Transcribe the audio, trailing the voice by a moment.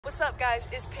What's up guys,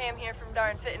 it's Pam here from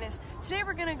Darwin Fitness. Today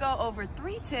we're gonna go over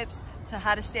 3 tips to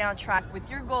how to stay on track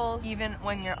with your goals even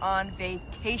when you're on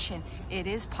vacation. It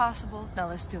is possible, now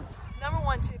let's do it. Number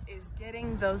 1 tip is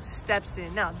getting those steps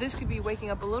in. Now this could be waking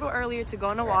up a little earlier to go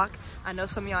on a walk. I know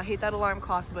some of y'all hate that alarm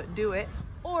clock, but do it.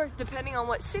 Or depending on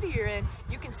what city you're in,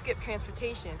 you can skip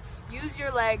transportation. Use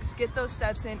your legs, get those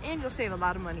steps in, and you'll save a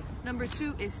lot of money. Number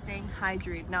 2 is staying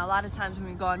hydrated. Now, a lot of times when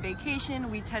we go on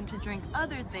vacation, we tend to drink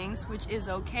other things, which is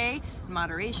okay in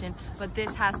moderation, but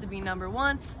this has to be number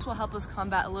 1. This will help us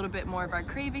combat a little bit more of our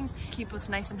cravings, keep us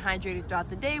nice and hydrated throughout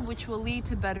the day, which will lead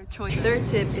to better choices. Third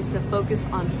tip is to focus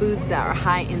on foods that are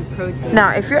high in protein.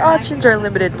 Now, if your options are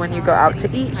limited when you go out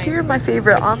to eat, here are my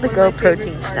favorite on-the-go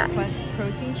protein snacks.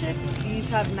 Protein chips. These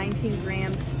have 19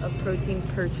 grams of protein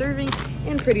per serving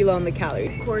and pretty low on the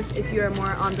calories. Of course, if you are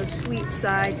more on the sweet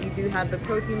side, you do have the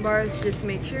protein bars. Just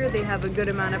make sure they have a good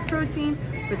amount of protein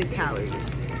for the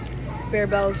calories. Bear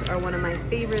bells are one of my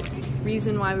favorite.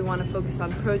 Reason why we want to focus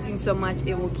on protein so much,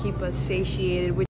 it will keep us satiated.